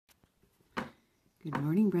Good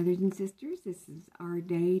morning, brothers and sisters. This is our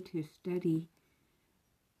day to study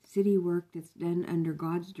city work that's done under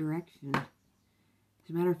God's direction. As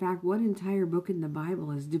a matter of fact, one entire book in the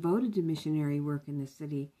Bible is devoted to missionary work in the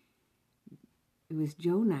city. It was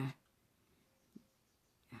Jonah.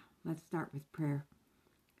 Let's start with prayer.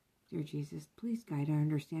 Dear Jesus, please guide our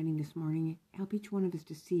understanding this morning. Help each one of us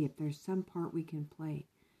to see if there's some part we can play,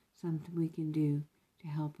 something we can do to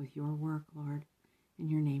help with your work, Lord.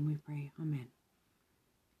 In your name we pray. Amen.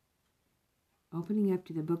 Opening up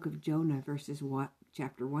to the book of Jonah,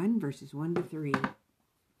 chapter 1, verses 1 to 3.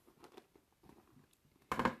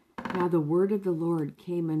 Now the word of the Lord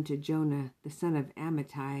came unto Jonah, the son of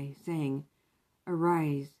Amittai, saying,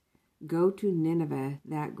 Arise, go to Nineveh,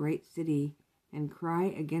 that great city, and cry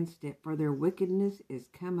against it, for their wickedness is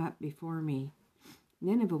come up before me.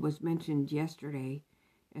 Nineveh was mentioned yesterday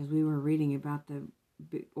as we were reading about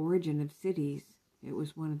the origin of cities. It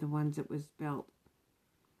was one of the ones that was built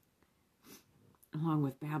along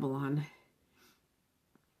with Babylon.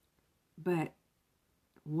 But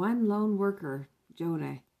one lone worker,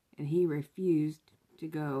 Jonah, and he refused to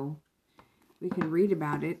go. We can read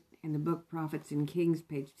about it in the book Prophets and Kings,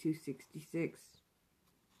 page 266.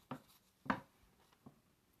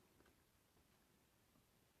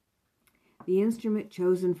 The instrument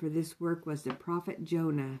chosen for this work was the prophet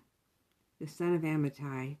Jonah, the son of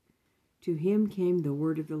Amittai. To him came the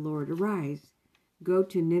word of the Lord, Arise, go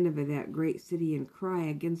to Nineveh, that great city, and cry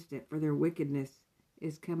against it, for their wickedness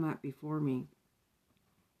is come up before me.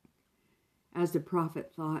 As the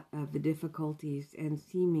prophet thought of the difficulties and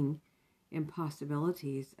seeming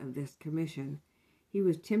impossibilities of this commission, he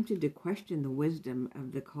was tempted to question the wisdom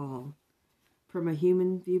of the call. From a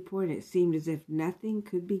human viewpoint, it seemed as if nothing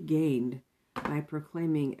could be gained by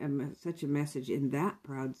proclaiming such a message in that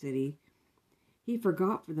proud city. He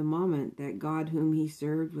forgot for the moment that God whom he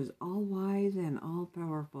served was all-wise and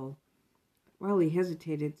all-powerful. While he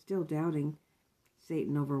hesitated, still doubting,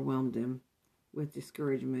 Satan overwhelmed him with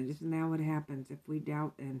discouragement. Isn't that what happens if we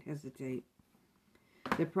doubt and hesitate?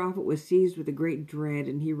 The prophet was seized with a great dread,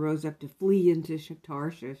 and he rose up to flee into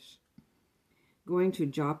Tarshish. Going to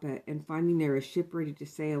Joppa and finding there a ship ready to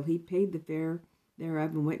sail, he paid the fare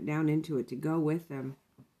thereof and went down into it to go with them.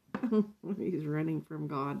 He's running from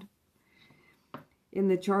God. In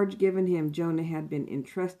the charge given him, Jonah had been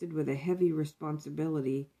entrusted with a heavy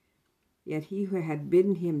responsibility, yet he who had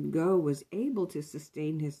bidden him go was able to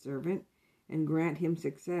sustain his servant and grant him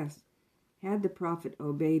success. Had the prophet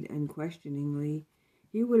obeyed unquestioningly,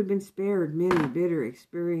 he would have been spared many bitter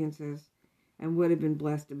experiences and would have been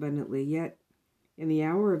blessed abundantly. Yet, in the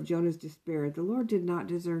hour of Jonah's despair, the Lord did not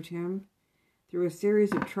desert him. Through a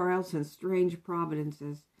series of trials and strange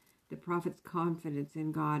providences, the prophet's confidence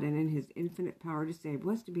in God and in his infinite power to save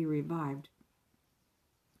was to be revived.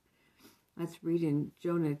 Let's read in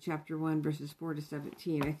Jonah chapter 1, verses 4 to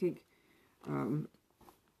 17. I think, I'm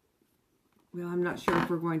not sure if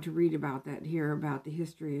we're going to read about that here, about the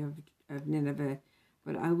history of Nineveh,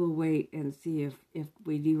 but I will wait and see if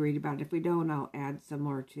we do read about it. If we don't, I'll add some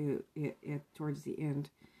more to it towards the end.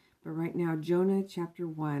 But right now, Jonah chapter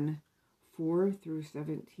 1, 4 through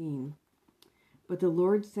 17. But the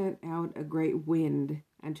Lord sent out a great wind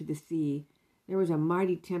unto the sea. There was a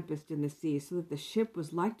mighty tempest in the sea, so that the ship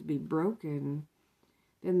was like to be broken.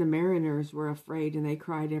 Then the mariners were afraid, and they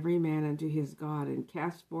cried every man unto his God, and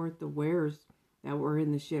cast forth the wares that were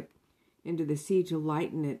in the ship into the sea to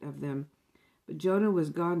lighten it of them. But Jonah was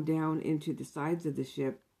gone down into the sides of the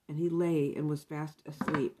ship, and he lay and was fast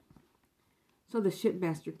asleep. So the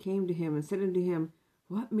shipmaster came to him and said unto him,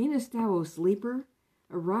 What meanest thou, O sleeper?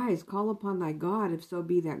 Arise, call upon thy God, if so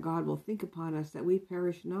be that God will think upon us, that we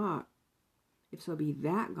perish not. If so be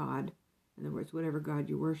that God, in other words, whatever God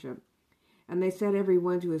you worship. And they said every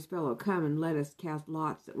one to his fellow, Come and let us cast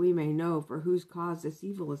lots, that we may know for whose cause this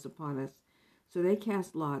evil is upon us. So they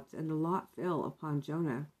cast lots, and the lot fell upon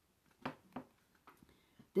Jonah.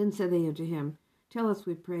 Then said they unto him, Tell us,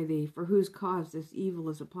 we pray thee, for whose cause this evil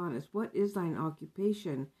is upon us. What is thine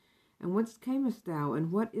occupation? And whence camest thou?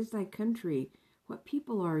 And what is thy country? What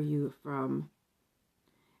people are you from?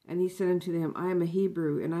 And he said unto them, I am a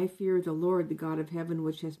Hebrew, and I fear the Lord, the God of heaven,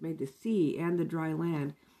 which has made the sea and the dry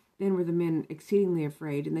land. Then were the men exceedingly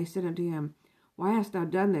afraid, and they said unto him, Why hast thou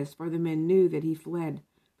done this? For the men knew that he fled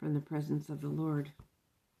from the presence of the Lord.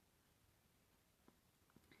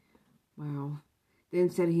 Wow. Then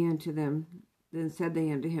said they unto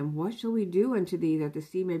him, What shall we do unto thee, that the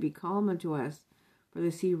sea may be calm unto us? For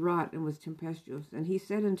the sea wrought and was tempestuous. And he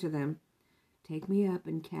said unto them, Take me up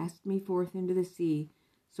and cast me forth into the sea,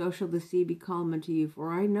 so shall the sea be calm unto you.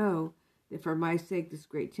 For I know that for my sake this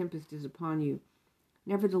great tempest is upon you.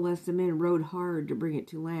 Nevertheless, the men rowed hard to bring it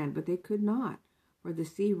to land, but they could not, for the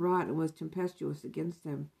sea wrought and was tempestuous against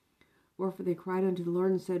them. Wherefore they cried unto the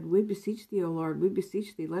Lord and said, We beseech thee, O Lord, we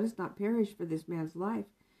beseech thee, let us not perish for this man's life,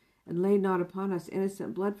 and lay not upon us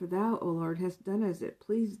innocent blood, for thou, O Lord, hast done as it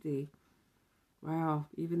pleased thee. Wow,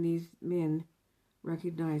 even these men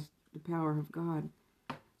recognized the power of God.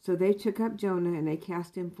 So they took up Jonah, and they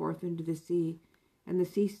cast him forth into the sea, and the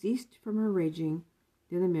sea ceased from her raging.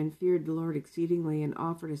 Then the men feared the Lord exceedingly, and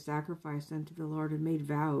offered a sacrifice unto the Lord, and made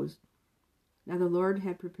vows. Now the Lord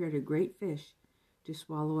had prepared a great fish to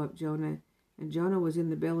swallow up Jonah, and Jonah was in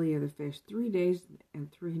the belly of the fish 3 days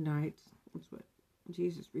and 3 nights. That's what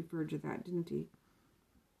Jesus referred to that, didn't he?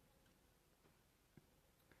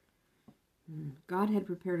 God had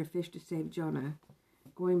prepared a fish to save Jonah.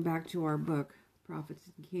 Going back to our book,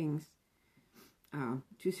 Prophets and Kings,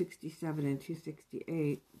 267 and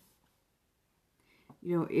 268,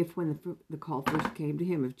 if when the call first came to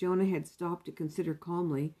him, if Jonah had stopped to consider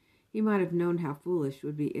calmly, he might have known how foolish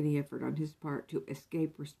would be any effort on his part to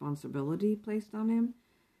escape responsibility placed on him.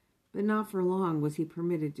 But not for long was he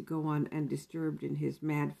permitted to go on undisturbed in his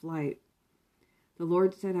mad flight. The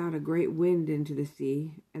Lord sent out a great wind into the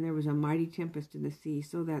sea, and there was a mighty tempest in the sea,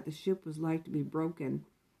 so that the ship was like to be broken.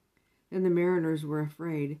 Then the mariners were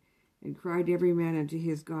afraid, and cried every man unto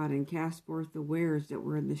his God, and cast forth the wares that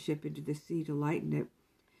were in the ship into the sea to lighten it.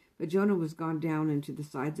 But Jonah was gone down into the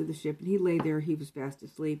sides of the ship, and he lay there, he was fast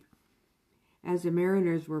asleep. As the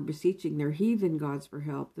mariners were beseeching their heathen gods for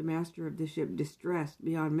help, the master of the ship, distressed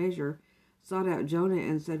beyond measure, sought out Jonah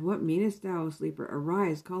and said, What meanest thou, O sleeper?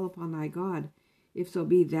 Arise, call upon thy God. If so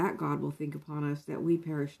be that God will think upon us, that we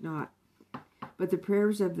perish not. But the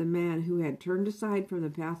prayers of the man who had turned aside from the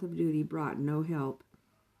path of duty brought no help.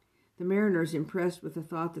 The mariners, impressed with the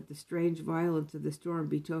thought that the strange violence of the storm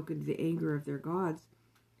betokened the anger of their gods,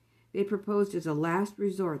 they proposed as a last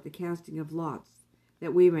resort the casting of lots,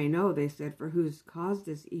 that we may know, they said, for whose cause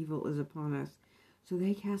this evil is upon us. So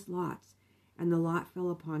they cast lots, and the lot fell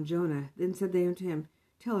upon Jonah. Then said they unto him,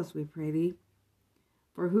 Tell us, we pray thee,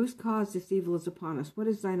 for whose cause this evil is upon us? What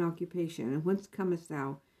is thine occupation, and whence comest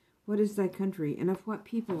thou? What is thy country, and of what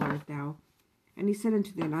people art thou? And he said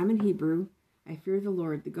unto them, I am an Hebrew. I fear the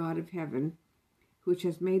Lord, the God of heaven, which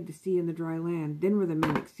has made the sea and the dry land. Then were the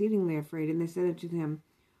men exceedingly afraid, and they said unto him,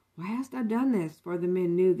 Why hast thou done this? For the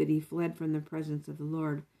men knew that he fled from the presence of the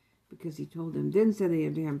Lord, because he told them. Then said they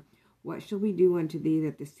unto him, What shall we do unto thee,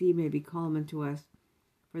 that the sea may be calm unto us?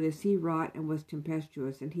 For the sea wrought and was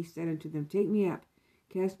tempestuous. And he said unto them, Take me up,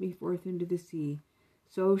 cast me forth into the sea.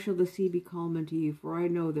 So shall the sea be calm unto you, for I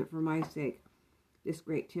know that for my sake this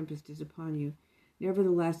great tempest is upon you.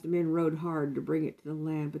 Nevertheless the men rowed hard to bring it to the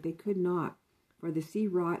land, but they could not, for the sea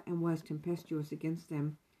wrought and was tempestuous against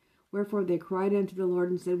them. Wherefore they cried unto the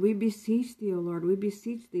Lord and said, We beseech thee, O Lord, we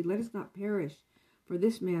beseech thee, let us not perish for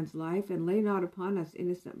this man's life, and lay not upon us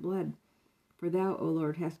innocent blood. For thou, O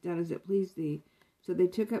Lord, hast done as it pleased thee. So they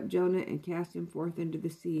took up Jonah and cast him forth into the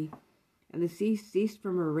sea. And the sea ceased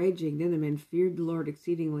from her raging. Then the men feared the Lord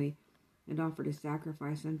exceedingly, and offered a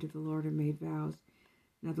sacrifice unto the Lord, and made vows.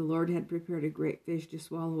 Now the Lord had prepared a great fish to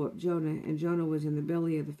swallow up Jonah, and Jonah was in the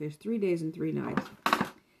belly of the fish 3 days and 3 nights.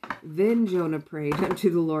 Then Jonah prayed unto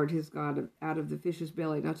the Lord his God out of the fish's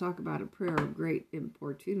belly. Now talk about a prayer of great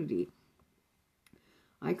importunity.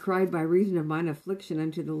 I cried by reason of mine affliction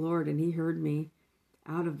unto the Lord, and he heard me.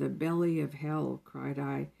 Out of the belly of hell cried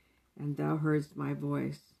I, and thou heardst my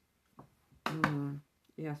voice.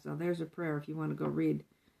 So there's a prayer if you want to go read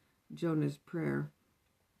Jonah's prayer.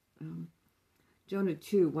 Jonah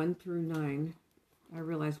 2, 1 through 9. I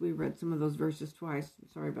realize we read some of those verses twice.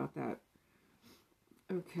 Sorry about that.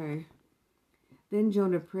 Okay. Then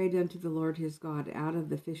Jonah prayed unto the Lord his God out of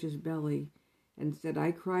the fish's belly, and said,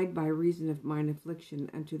 I cried by reason of mine affliction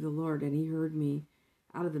unto the Lord, and he heard me.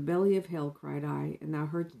 Out of the belly of hell cried I, and thou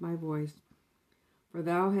heardst my voice. For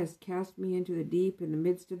thou hast cast me into the deep in the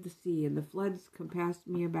midst of the sea, and the floods compassed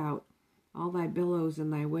me about. All thy billows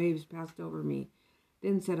and thy waves passed over me.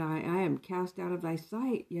 Then said I am cast out of thy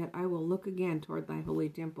sight, yet I will look again toward thy holy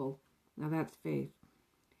temple. Now that's faith.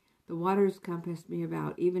 The waters compassed me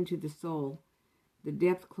about, even to the soul. The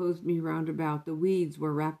depth closed me round about. The weeds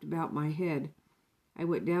were wrapped about my head. I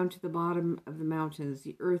went down to the bottom of the mountains.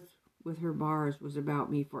 The earth with her bars was about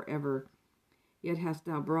me forever. Yet hast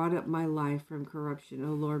thou brought up my life from corruption,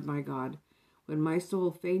 O Lord my God. When my soul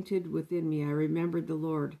fainted within me, I remembered the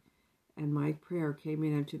Lord, and my prayer came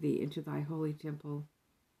in unto thee into thy holy temple.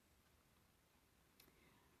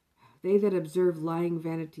 They that observe lying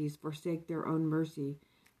vanities forsake their own mercy,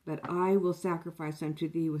 but I will sacrifice unto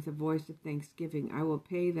thee with a voice of thanksgiving. I will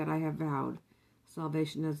pay that I have vowed.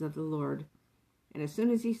 Salvation is of the Lord. And as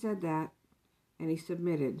soon as he said that, and he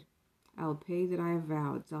submitted, I will pay that I have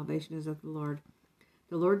vowed. Salvation is of the Lord.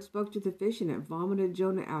 The Lord spoke to the fish, and it vomited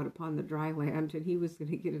Jonah out upon the dry land, and he was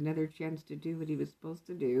going to get another chance to do what he was supposed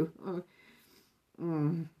to do.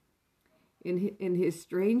 In his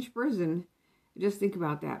strange prison, just think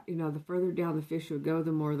about that. You know, the further down the fish would go,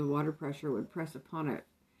 the more the water pressure would press upon it.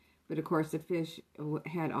 But of course, the fish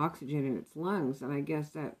had oxygen in its lungs, and I guess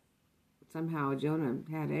that somehow Jonah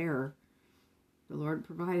had air. The Lord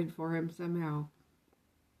provided for him somehow.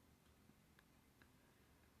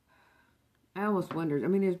 I almost wondered, I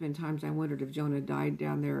mean, there's been times I wondered if Jonah died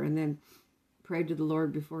down there and then prayed to the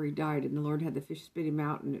Lord before he died, and the Lord had the fish spit him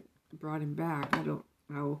out and it brought him back. I don't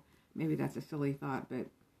know. Maybe that's a silly thought, but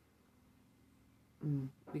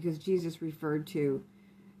because Jesus referred to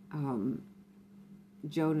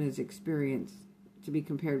Jonah's experience to be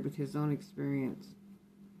compared with his own experience.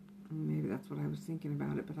 Maybe that's what I was thinking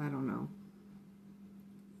about it, but I don't know.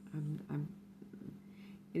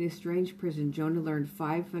 In his strange prison, Jonah learned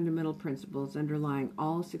 5 fundamental principles underlying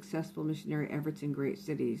all successful missionary efforts in great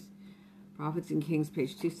cities. Prophets and Kings,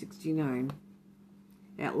 page 269.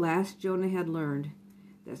 At last, Jonah had learned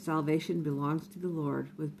that salvation belongs to the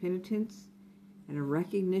Lord. With penitence and a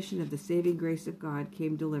recognition of the saving grace of God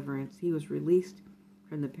came deliverance. He was released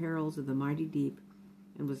from the perils of the mighty deep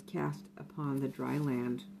and was cast upon the dry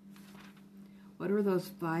land. What are those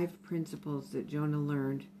 5 principles that Jonah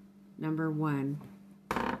learned? Number 1,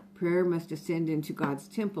 prayer must ascend into God's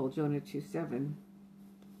temple, Jonah 2:7.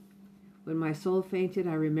 When my soul fainted,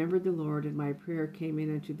 I remembered the Lord, and my prayer came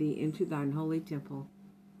in unto thee into thine holy temple.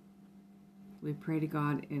 We pray to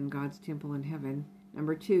God in God's temple in heaven.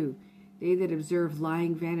 Number 2, they that observe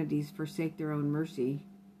lying vanities forsake their own mercy.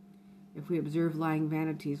 If we observe lying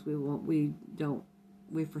vanities, we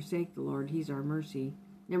forsake the Lord. He's our mercy.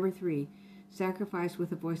 Number 3, sacrifice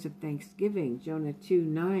with a voice of thanksgiving. Jonah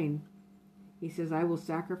 2:9. He says, I will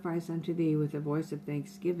sacrifice unto thee with a voice of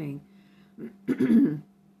thanksgiving. You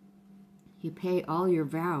pay all your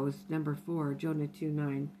vows. Number 4, Jonah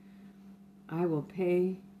 2:9. I will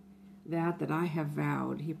pay that I have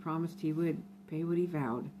vowed. He promised he would pay what he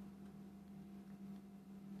vowed.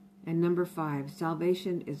 And number 5,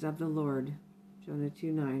 salvation is of the Lord. Jonah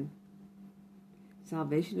 2:9.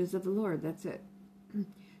 Salvation is of the Lord. That's it.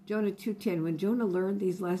 Jonah 2:10. When Jonah learned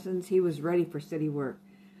these lessons, he was ready for city work.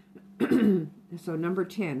 So number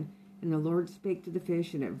 10, and the Lord spake to the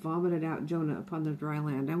fish, and it vomited out Jonah upon the dry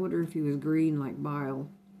land. I wonder if he was green like bile.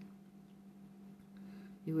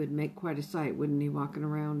 He would make quite a sight, wouldn't he, walking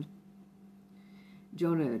around?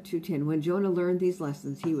 Jonah 2:10. When Jonah learned these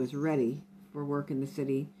lessons, he was ready for work in the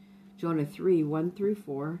city. Jonah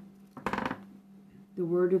 3:1-4. The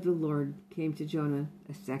word of the Lord came to Jonah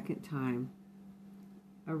a second time.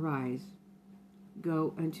 Arise,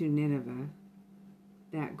 go unto Nineveh,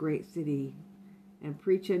 that great city, and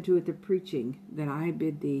preach unto it the preaching that I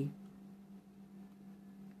bid thee.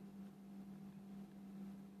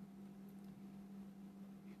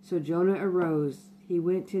 So Jonah arose. He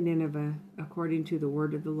went to Nineveh according to the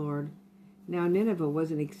word of the Lord. Now Nineveh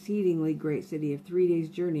was an exceedingly great city of 3 days'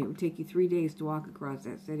 journey. It would take you 3 days to walk across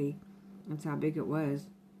that city. That's how big it was,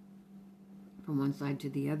 from one side to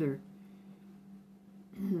the other.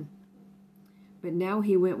 But now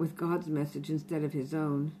he went with God's message instead of his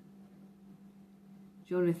own.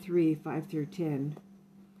 Jonah 3:5-10.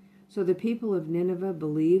 So the people of Nineveh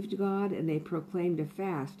believed God, and they proclaimed a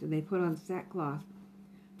fast, and they put on sackcloth,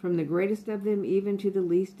 from the greatest of them even to the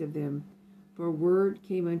least of them. For word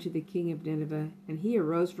came unto the king of Nineveh, and he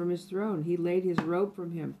arose from his throne. He laid his robe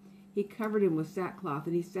from him. He covered him with sackcloth,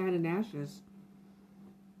 and he sat in ashes.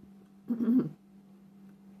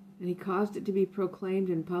 And he caused it to be proclaimed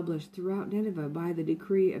and published throughout Nineveh by the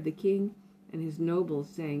decree of the king and his nobles,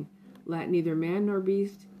 saying, Let neither man nor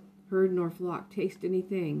beast, herd nor flock taste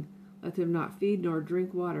anything. Let them not feed nor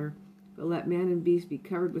drink water, but let man and beast be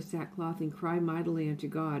covered with sackcloth and cry mightily unto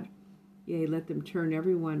God. Yea, let them turn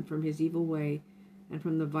every one from his evil way and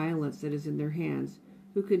from the violence that is in their hands.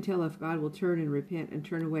 Who can tell if God will turn and repent and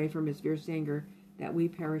turn away from his fierce anger, that we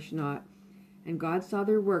perish not? And God saw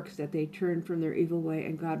their works, that they turned from their evil way,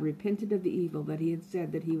 and God repented of the evil that he had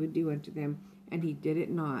said that he would do unto them, and he did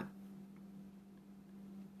it not.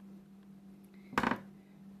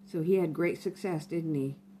 So he had great success, didn't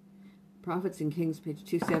he? Prophets and Kings, page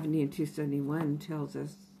 270 and 271, tells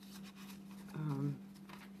us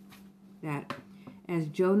that as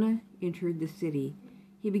Jonah entered the city,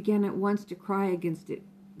 he began at once to cry against it,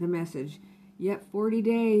 the message, Yet 40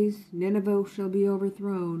 days, Nineveh shall be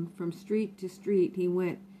overthrown. From street to street he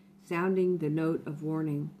went, sounding the note of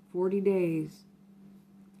warning. 40 days.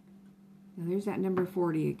 Now there's that number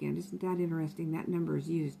 40 again. Isn't that interesting? That number is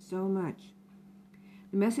used so much.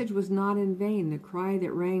 The message was not in vain. The cry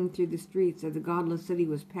that rang through the streets of the godless city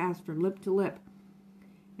was passed from lip to lip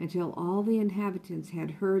until all the inhabitants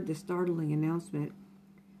had heard the startling announcement.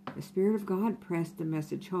 The Spirit of God pressed the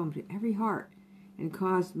message home to every heart and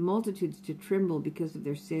caused multitudes to tremble because of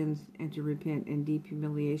their sins and to repent in deep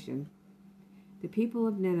humiliation. The people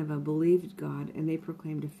of Nineveh believed God, and they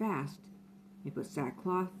proclaimed a fast. They put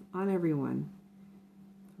sackcloth on everyone.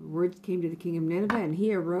 The words came to the king of Nineveh, and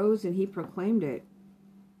he arose and he proclaimed it.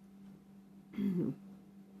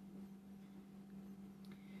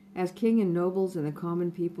 As king and nobles and the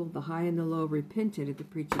common people, the high and the low, repented at the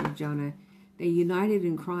preaching of Jonah, they united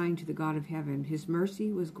in crying to the God of heaven. His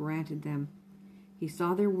mercy was granted them. He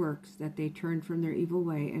saw their works, that they turned from their evil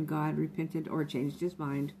way, and God repented or changed his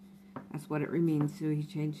mind. That's what it means. So he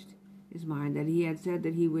changed his mind, that he had said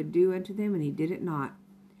that he would do unto them, and he did it not.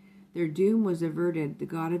 Their doom was averted. The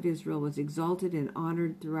God of Israel was exalted and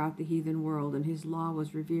honored throughout the heathen world, and his law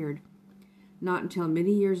was revered. Not until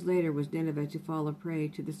many years later was Nineveh to fall a prey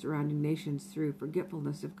to the surrounding nations through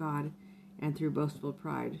forgetfulness of God and through boastful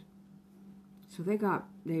pride. So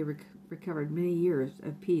they recovered many years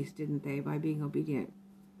of peace, didn't they, by being obedient.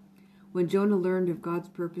 When Jonah learned of God's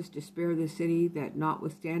purpose to spare the city that,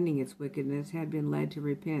 notwithstanding its wickedness, had been led to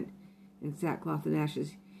repent in sackcloth and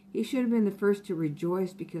ashes, he should have been the first to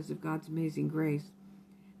rejoice because of God's amazing grace.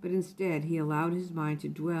 But instead, he allowed his mind to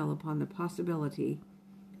dwell upon the possibility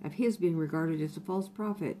of his being regarded as a false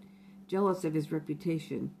prophet, jealous of his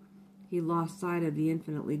reputation. He lost sight of the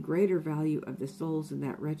infinitely greater value of the souls in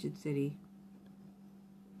that wretched city.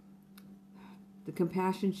 The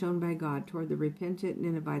compassion shown by God toward the repentant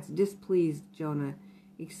Ninevites displeased Jonah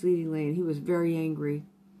exceedingly, and he was very angry.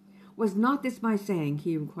 Was not this my saying,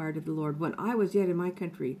 he inquired of the Lord, when I was yet in my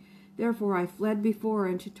country? Therefore I fled before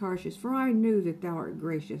unto Tarshish, for I knew that thou art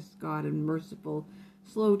gracious, God, and merciful,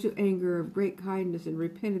 slow to anger, of great kindness, and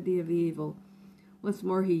repented thee of the evil. Once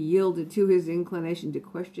more he yielded to his inclination to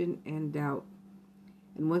question and doubt,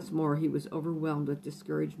 and once more he was overwhelmed with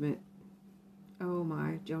discouragement. Oh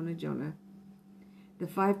my, Jonah, Jonah. The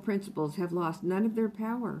 5 principles have lost none of their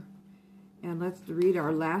power. And let's read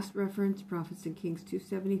our last reference, Prophets and Kings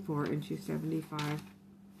 274 and 275.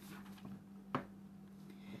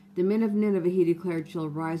 The men of Nineveh, he declared, shall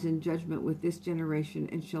rise in judgment with this generation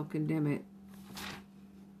and shall condemn it.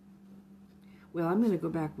 Well, I'm going to go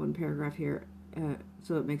back one paragraph here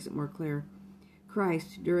so it makes it more clear.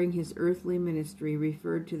 Christ, during his earthly ministry,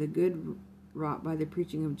 referred to the good wrought by the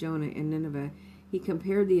preaching of Jonah in Nineveh. He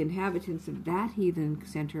compared the inhabitants of that heathen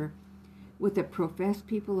center with the professed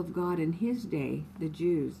people of God in his day, the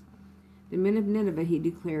Jews. The men of Nineveh, he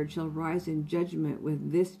declared, shall rise in judgment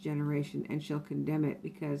with this generation and shall condemn it,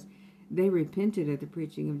 because they repented at the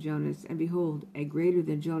preaching of Jonas, and behold, a greater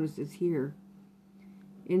than Jonas is here.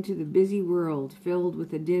 Into the busy world, filled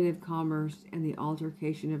with the din of commerce and the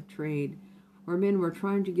altercation of trade, where men were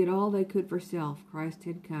trying to get all they could for self, Christ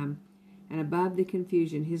had come, and above the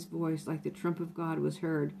confusion his voice, like the trump of God, was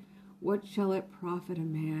heard. What shall it profit a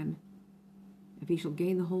man if he shall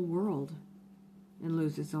gain the whole world and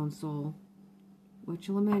lose his own soul? What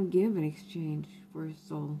shall a man give in exchange for his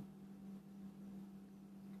soul?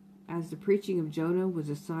 As the preaching of Jonah was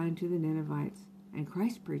assigned to the Ninevites, and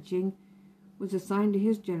Christ's preaching was assigned to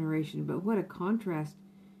his generation, but what a contrast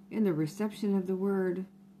in the reception of the word.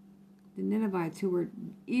 The Ninevites, who were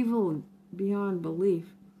evil beyond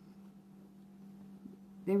belief,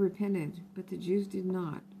 they repented, but the Jews did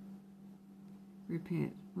not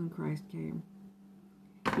repent when Christ came.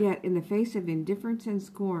 Yet, in the face of indifference and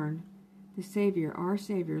scorn, the Savior, our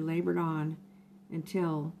Savior, labored on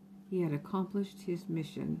until he had accomplished his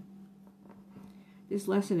mission. This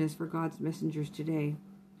lesson is for God's messengers today.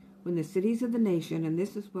 When the cities of the nation, and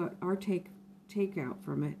this is what our take out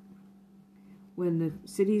from it, when the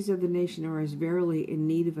cities of the nation are as verily in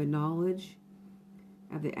need of a knowledge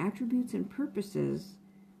of the attributes and purposes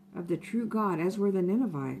of the true God, as were the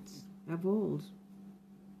Ninevites of old.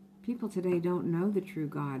 People today don't know the true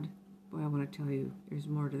God. Boy, I want to tell you, there's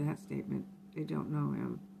more to that statement. They don't know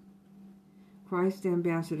him. Christ's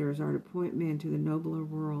ambassadors are to point men to the nobler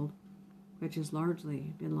world, which has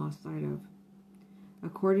largely been lost sight of.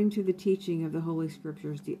 According to the teaching of the Holy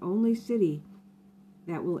Scriptures, the only city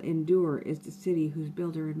that will endure is the city whose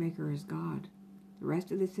builder and maker is God. The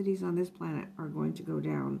rest of the cities on this planet are going to go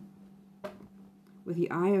down. With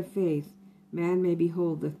the eye of faith, man may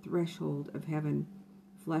behold the threshold of heaven,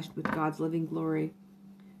 flushed with God's living glory.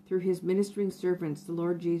 Through his ministering servants, the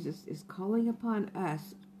Lord Jesus is calling upon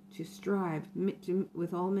us to strive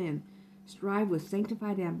with all men, strive with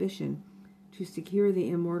sanctified ambition to secure the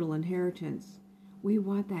immortal inheritance. We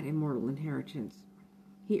want that immortal inheritance.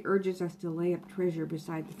 He urges us to lay up treasure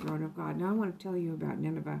beside the throne of God. Now I want to tell you about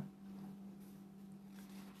Nineveh.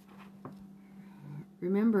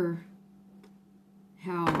 Remember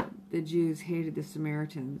how the Jews hated the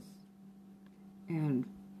Samaritans and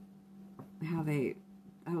how that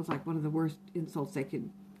was like one of the worst insults they could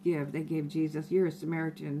give. They gave Jesus, "You're a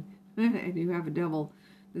Samaritan," and you have a devil,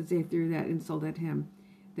 as they threw that insult at him.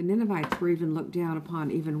 The Ninevites were even looked down upon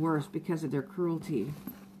even worse because of their cruelty.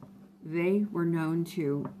 They were known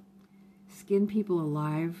to skin people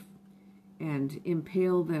alive and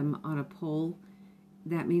impale them on a pole.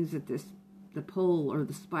 That means that the pole or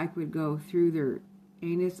the spike would go through their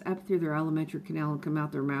anus, up through their alimentary canal and come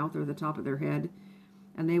out their mouth or the top of their head.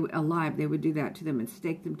 And they would do that to them and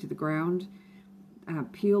stake them to the ground,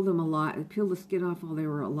 peel them alive, peel the skin off while they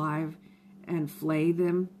were alive, and flay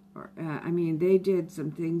them. They did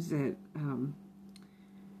some things that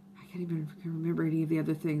I can't even remember any of the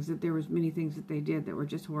other things. That there was many things that they did that were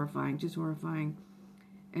just horrifying,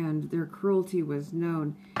 and their cruelty was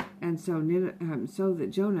known. And so that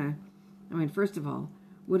Jonah, first of all,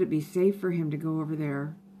 would it be safe for him to go over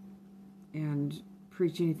there and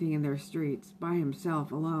preach anything in their streets by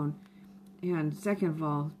himself alone? And second of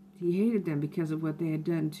all, he hated them because of what they had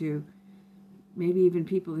done to maybe even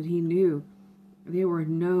people that he knew. They were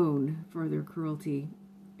known for their cruelty.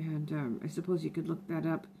 And I suppose you could look that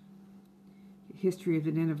up. History of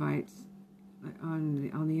the Ninevites on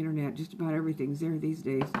the internet. Just about everything's there these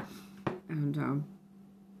days. And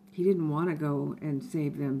he didn't want to go and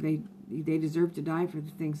save them. They deserved to die for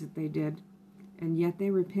the things that they did. And yet they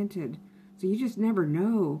repented. So you just never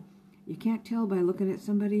know. You can't tell by looking at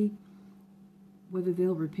somebody whether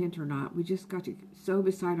they'll repent or not. We just got to sow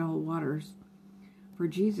beside all waters. For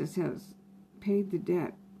Jesus has paid the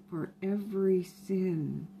debt for every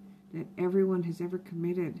sin that everyone has ever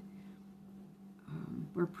committed.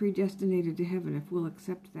 We're predestinated to heaven if we'll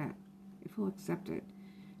accept that. If we'll accept it.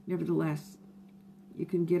 Nevertheless, you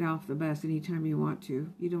can get off the bus anytime you want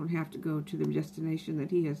to. You don't have to go to the destination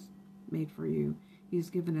that He has made for you. He has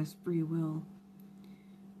given us free will.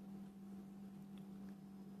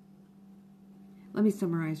 Let me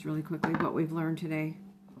summarize really quickly what we've learned today.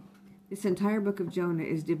 This entire book of Jonah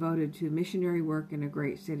is devoted to missionary work in a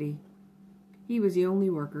great city. He was the only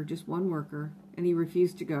worker, just one worker, and he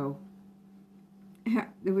refused to go,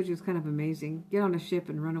 which was kind of amazing. Get on a ship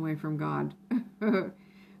and run away from God.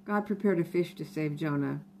 God prepared a fish to save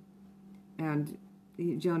Jonah, and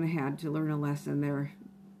Jonah had to learn a lesson there.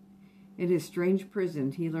 In his strange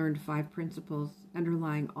prison, he learned 5 principles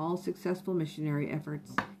underlying all successful missionary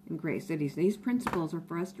efforts in great cities. These principles are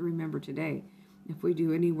for us to remember today if we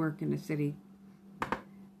do any work in a city.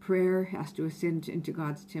 Prayer has to ascend into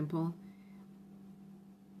God's temple.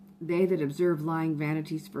 They that observe lying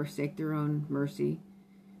vanities forsake their own mercy.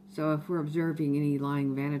 So if we're observing any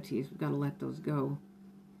lying vanities, we've got to let those go.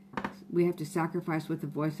 We have to sacrifice with a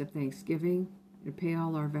voice of thanksgiving and pay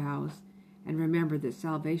all our vows, and remember that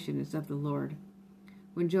salvation is of the Lord.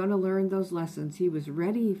 When Jonah learned those lessons, he was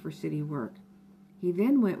ready for city work. He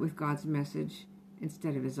then went with God's message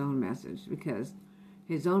instead of his own message, because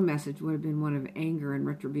his own message would have been one of anger and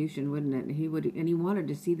retribution, wouldn't it? And he wanted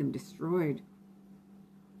to see them destroyed.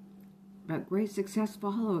 But great success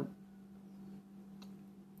followed.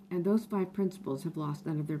 And those 5 principles have lost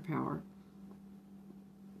none of their power.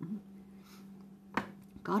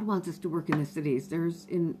 God wants us to work in the cities. There's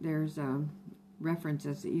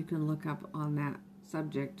references that you can look up on that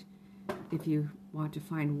subject if you want to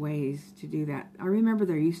find ways to do that. I remember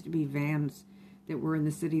there used to be vans that were in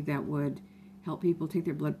the city that would help people take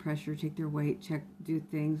their blood pressure, take their weight, do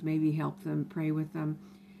things, maybe help them, pray with them.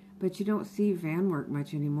 But you don't see van work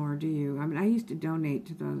much anymore, do you? I used to donate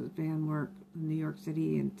to the van work in New York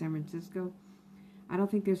City and San Francisco. I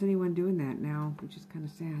don't think there's anyone doing that now, which is kind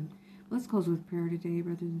of sad. Let's close with prayer today,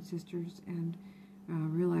 brothers and sisters, and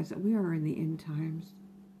realize that we are in the end times.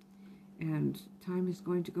 And time is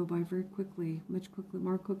going to go by very quickly, much quickly,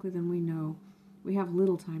 more quickly than we know. We have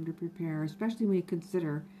little time to prepare, especially when you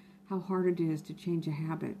consider how hard it is to change a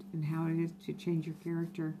habit and how it is to change your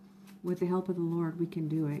character. With the help of the Lord, we can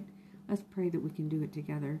do it. Let's pray that we can do it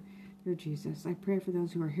together. Dear Jesus, I pray for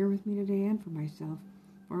those who are here with me today and for myself,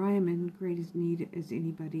 for I am in greatest need as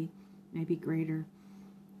anybody, maybe greater.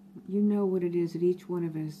 You know what it is that each one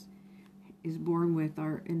of us is born with,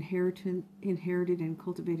 our inherited and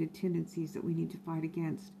cultivated tendencies that we need to fight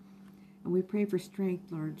against. And we pray for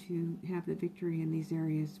strength, Lord, to have the victory in these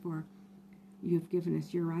areas, for you have given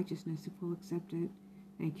us your righteousness if we'll accept it.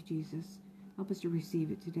 Thank you, Jesus. Help us to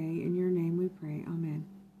receive it today. In your name we pray. Amen.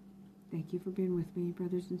 Thank you for being with me,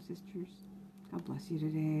 brothers and sisters. God bless you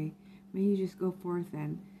today. May you just go forth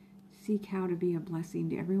and seek how to be a blessing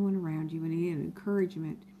to everyone around you and an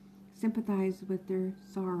encouragement. Sympathize with their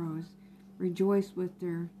sorrows. Rejoice with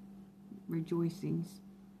their rejoicings.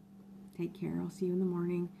 Take care. I'll see you in the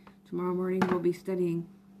morning. Tomorrow morning we'll be studying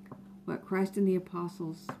what Christ and the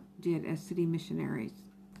apostles did as city missionaries.